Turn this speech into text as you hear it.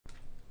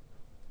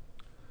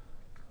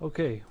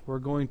Okay, we're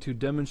going to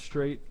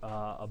demonstrate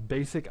a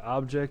basic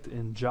object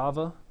in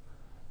Java.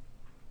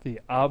 The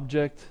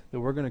object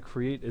that we're going to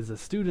create is a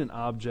student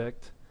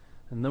object,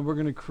 and then we're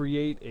going to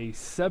create a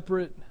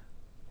separate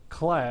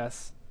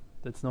class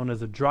that's known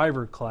as a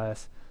driver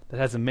class that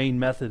has a main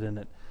method in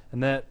it.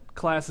 And that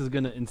class is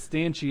going to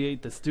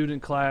instantiate the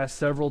student class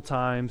several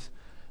times,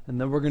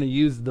 and then we're going to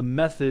use the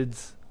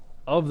methods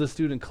of the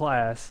student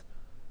class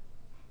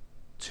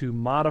to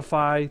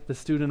modify the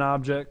student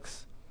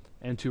objects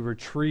and to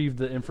retrieve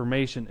the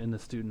information in the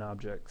student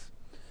objects.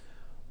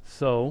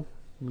 So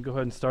let me go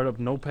ahead and start up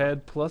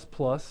Notepad++.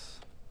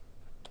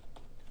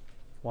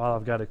 While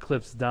I've got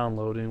Eclipse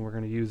downloading, we're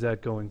going to use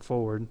that going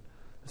forward.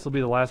 This will be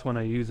the last one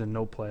I use in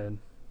Notepad.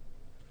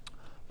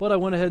 But I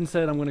went ahead and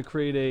said I'm going to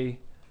create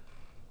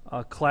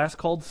a class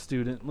called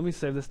student. Let me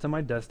save this to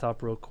my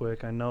desktop real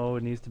quick. I know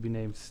it needs to be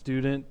named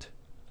student.java.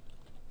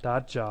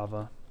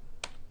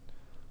 So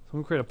I'm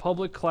going to create a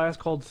public class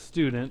called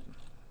student.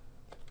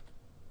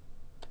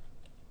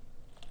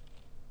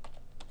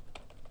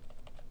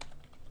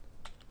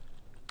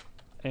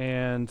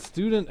 And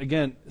student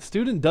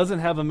doesn't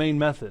have a main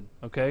method,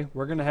 okay?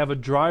 We're going to have a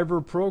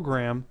driver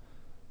program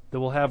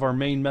that will have our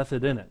main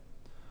method in it.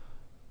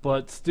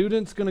 But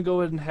student's going to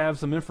go ahead and have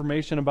some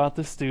information about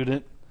the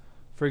student.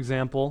 For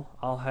example,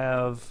 I'll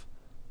have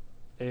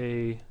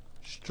a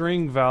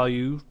string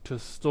value to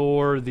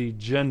store the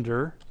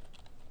gender.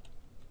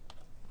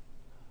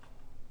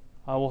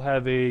 I will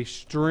have a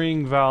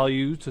string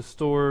value to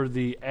store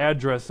the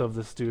address of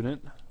the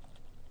student.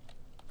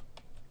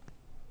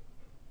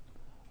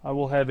 I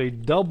will have a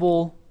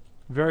double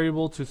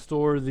variable to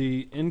store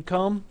the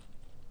income,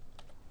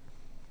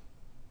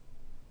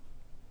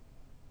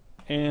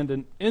 and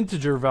an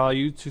integer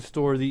value to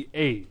store the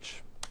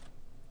age.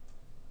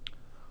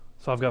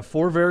 So I've got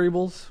 4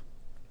 variables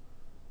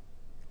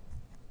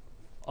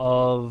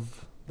that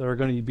are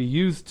going to be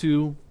used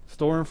to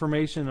store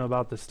information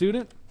about the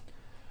student.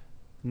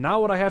 Now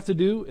what I have to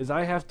do is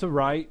I have to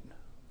write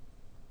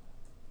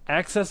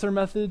accessor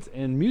methods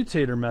and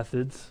mutator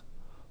methods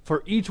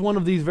for each one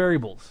of these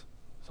variables.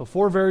 So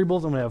 4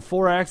 variables, I'm going to have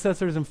 4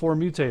 accessors and 4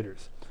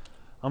 mutators.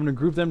 I'm going to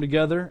group them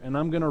together, and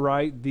I'm going to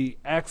write the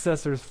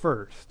accessors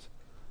first.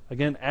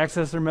 Again,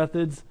 accessor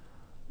methods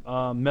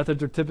are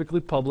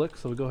typically public,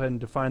 so we'll go ahead and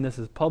define this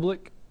as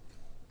public.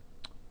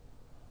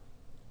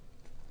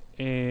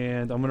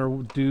 And I'm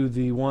going to do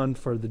the one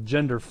for the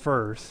gender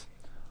first.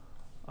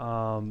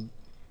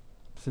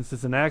 Since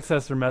it's an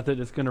accessor method,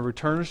 it's going to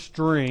return a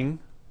string.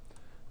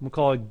 I'm going to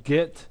call it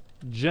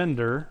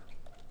getGender.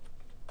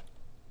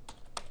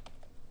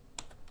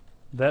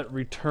 That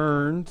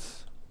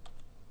returns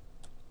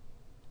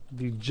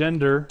the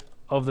gender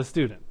of the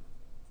student.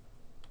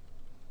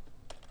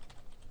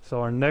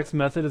 So our next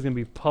method is going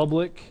to be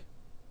public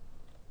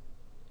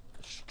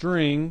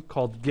string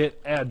called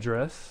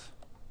getAddress.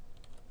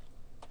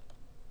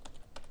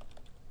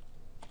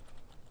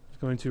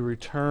 It's going to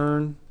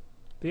return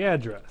the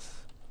address.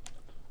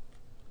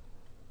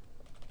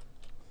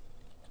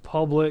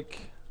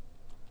 Public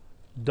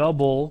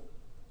double,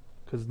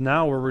 because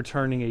now we're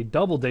returning a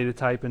double data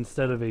type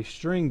instead of a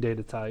string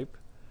data type,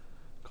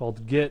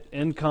 called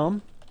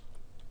getIncome,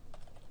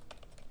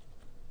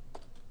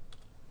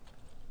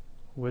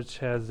 which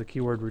has the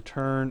keyword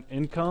return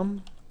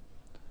income.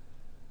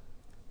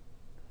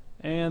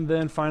 And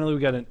then finally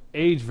we got an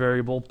age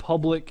variable,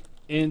 public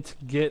int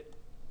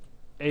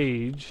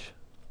getAge,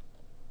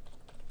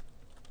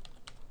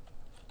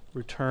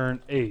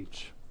 return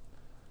age.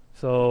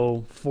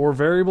 So 4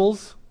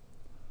 variables,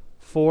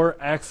 4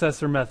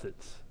 accessor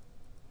methods.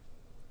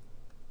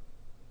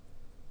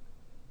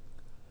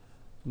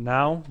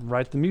 Now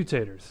write the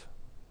mutators.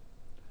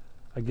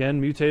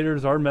 Again,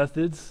 mutators are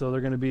methods, so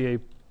they're going to be a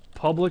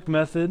public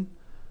method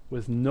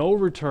with no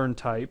return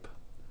type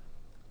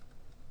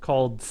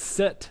called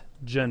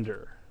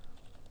setGender.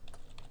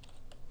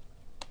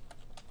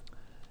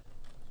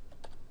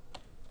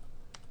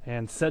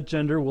 And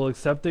setGender will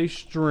accept a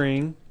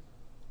string.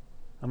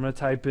 I'm going to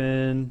type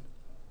in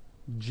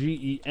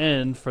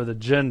GEN for the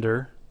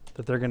gender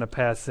that they're going to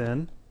pass in.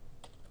 And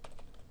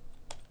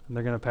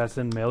they're going to pass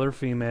in male or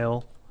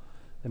female.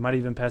 They might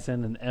even pass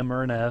in an M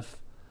or an F.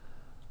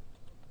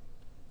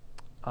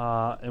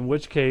 In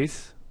which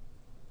case,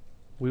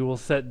 we will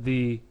set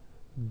the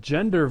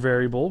gender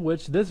variable,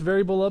 which this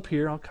variable up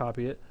here, I'll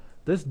copy it.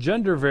 This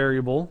gender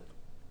variable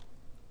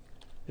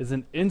is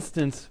an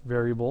instance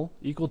variable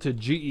equal to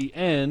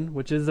GEN,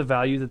 which is the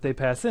value that they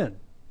pass in.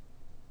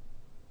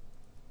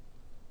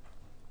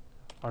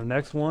 Our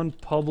next one,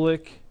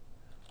 public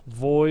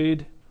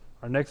void.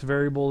 Our next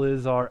variable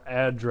is our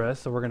address,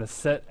 so we're going to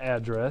set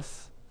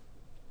address.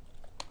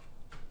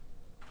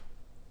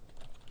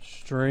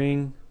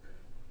 String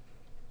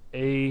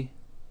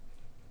ADDR,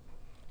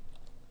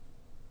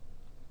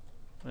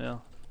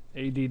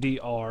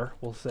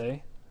 we'll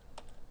say.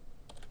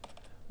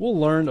 We'll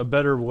learn a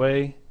better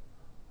way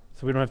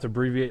so we don't have to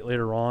abbreviate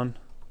later on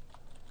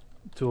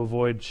to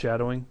avoid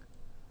shadowing.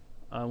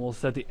 We'll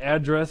set the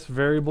address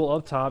variable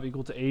up top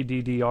equal to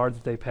ADDR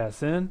that they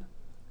pass in.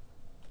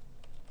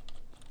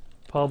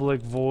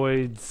 public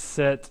void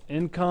set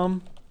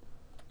income,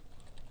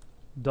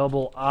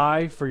 double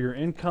I for your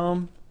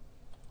income,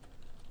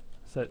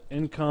 set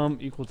income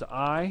equal to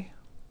I,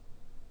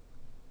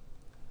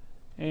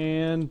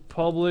 and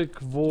public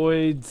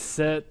void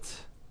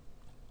set,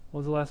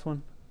 what was the last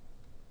one?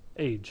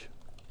 Age.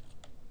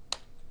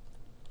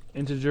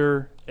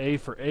 Integer A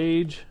for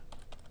age,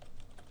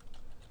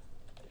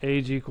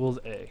 age equals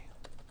A.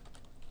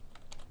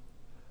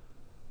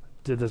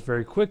 Did this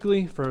very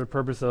quickly for the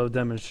purpose of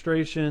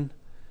demonstration.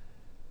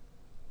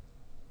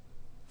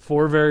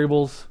 4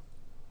 variables,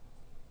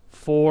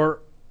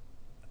 4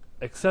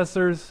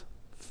 accessors,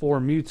 4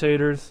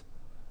 mutators.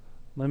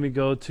 Let me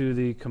go to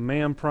the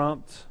command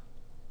prompt,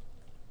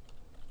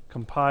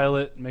 compile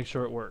it, make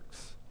sure it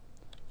works.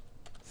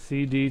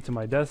 CD to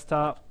my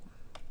desktop,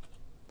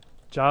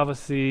 Java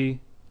C,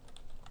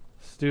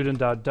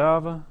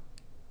 student.java.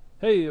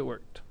 Hey, it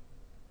worked.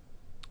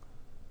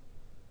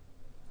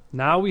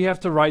 Now we have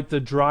to write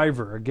the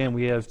driver. Again,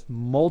 we have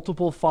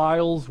multiple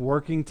files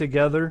working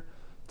together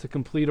to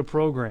complete a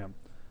program.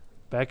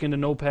 Back into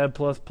Notepad++.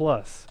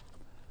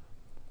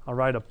 I'll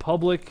write a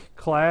public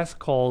class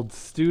called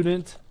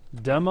student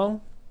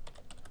demo.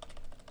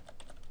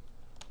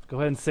 Go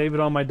ahead and save it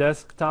on my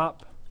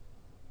desktop.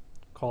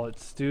 Call it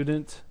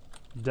student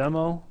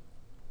demo.java.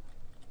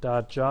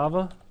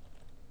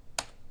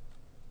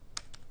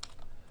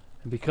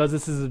 And because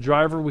this is a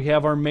driver, we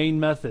have our main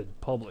method,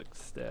 public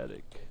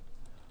static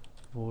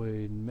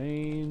void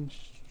main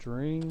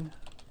string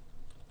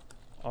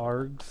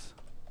args.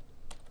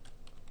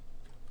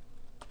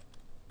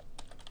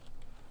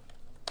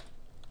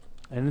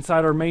 And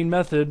inside our main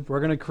method, we're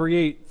going to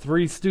create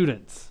 3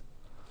 students.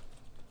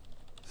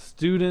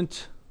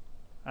 Student,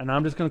 and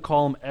I'm just going to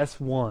call them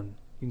S1. You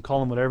can call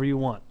them whatever you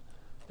want.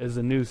 Is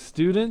a new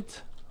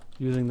student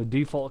using the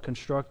default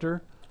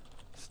constructor.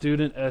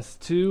 Student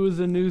S2 is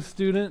a new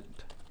student.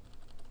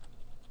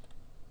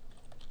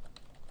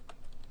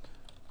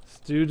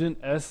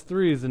 Student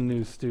S3 is a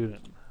new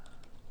student.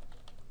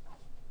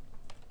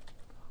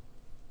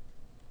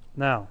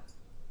 Now,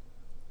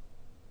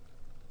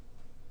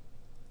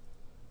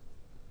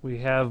 we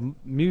have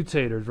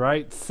mutators,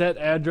 right? Set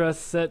address,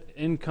 set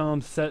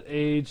income, set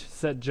age,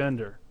 set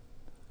gender.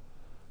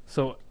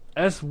 So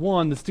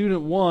S1, the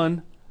student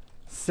 1,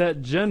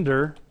 set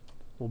gender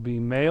will be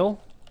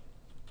male.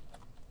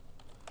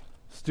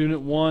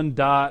 Student 1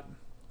 dot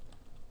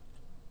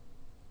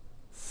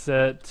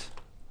set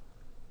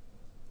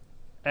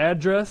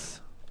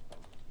address.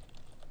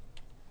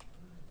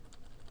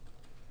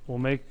 We'll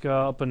make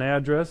up an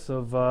address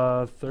of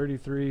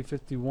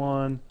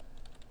 3351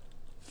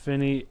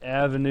 Finney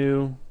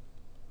Avenue,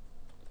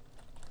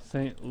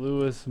 St.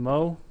 Louis,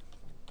 Mo.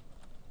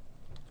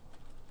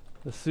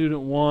 The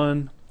student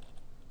 1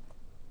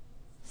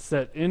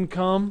 set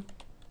income,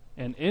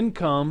 and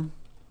income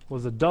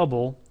was a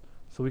double,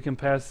 so we can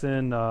pass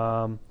in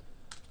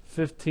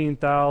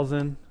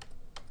 15,000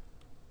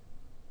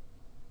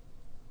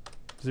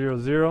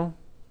 00,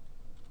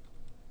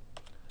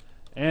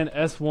 and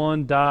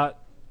S1 dot,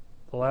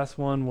 the last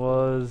one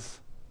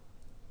was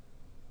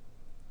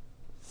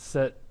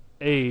set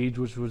age,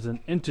 which was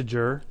an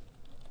integer.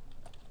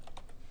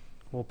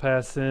 We'll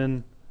pass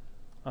in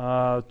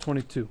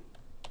 22.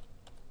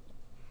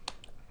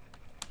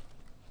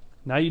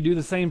 Now you do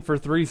the same for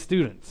 3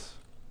 students.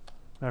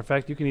 Matter of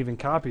fact, you can even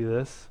copy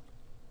this,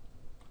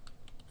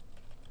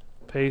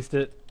 paste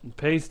it, and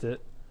paste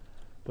it.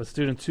 But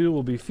student 2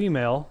 will be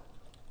female.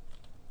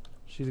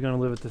 She's going to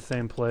live at the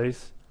same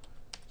place.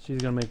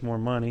 She's going to make more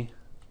money.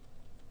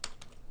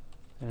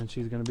 And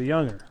she's going to be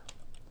younger.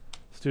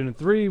 Student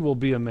 3 will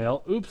be a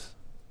male. Oops.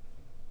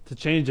 To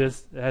change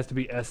this, it has to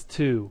be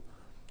S2.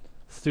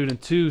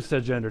 Student 2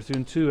 set gender.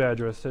 Student 2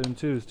 address. Student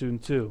 2,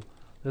 student 2.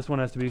 This one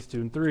has to be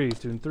student 3,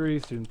 student 3,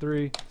 student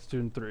 3,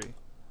 student 3.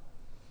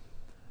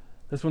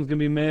 This one's going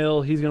to be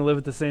male. He's going to live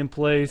at the same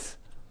place.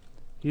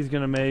 He's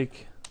going to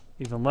make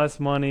even less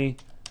money,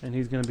 and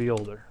he's going to be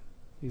older.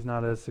 He's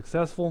not as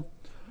successful.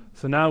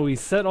 So now we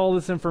set all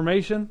this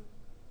information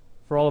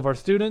for all of our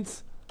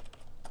students.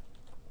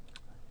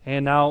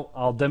 And now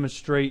I'll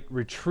demonstrate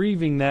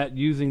retrieving that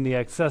using the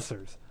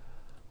accessors.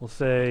 We'll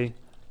say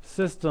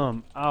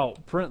system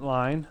out print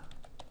line.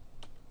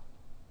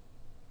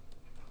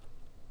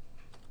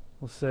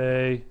 We'll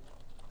say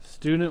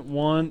student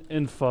 1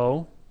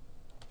 info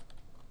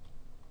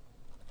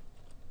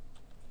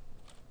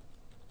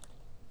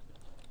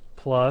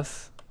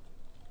plus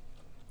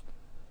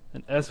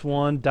an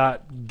S1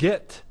 dot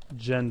get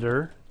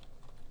gender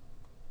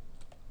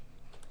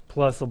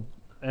plus an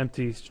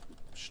empty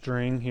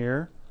string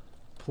here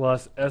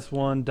plus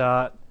S1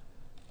 dot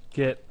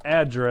get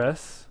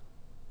address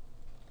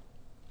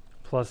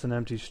plus an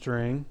empty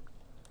string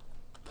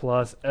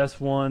plus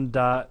S1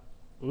 dot,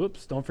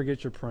 oops, don't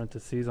forget your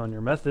parentheses on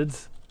your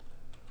methods,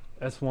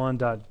 S1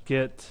 dot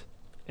get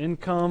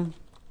income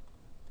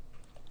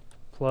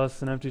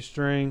plus an empty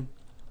string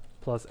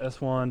plus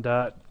S1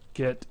 dot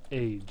get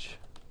age.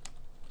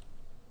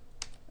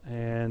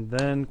 And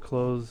then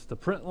close the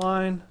print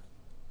line.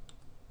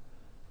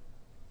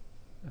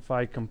 if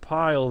I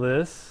compile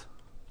this,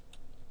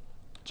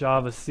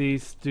 Java C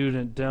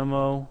student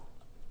demo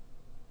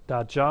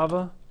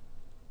 .java,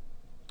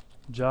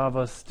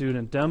 Java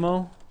student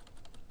demo.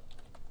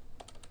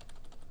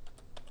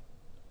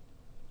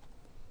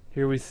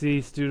 Here we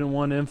see student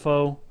 1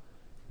 info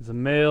is a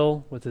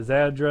male with his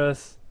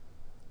address.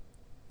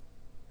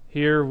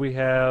 Here we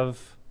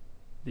have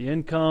the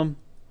income,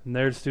 and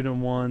there's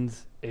student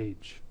 1's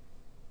age.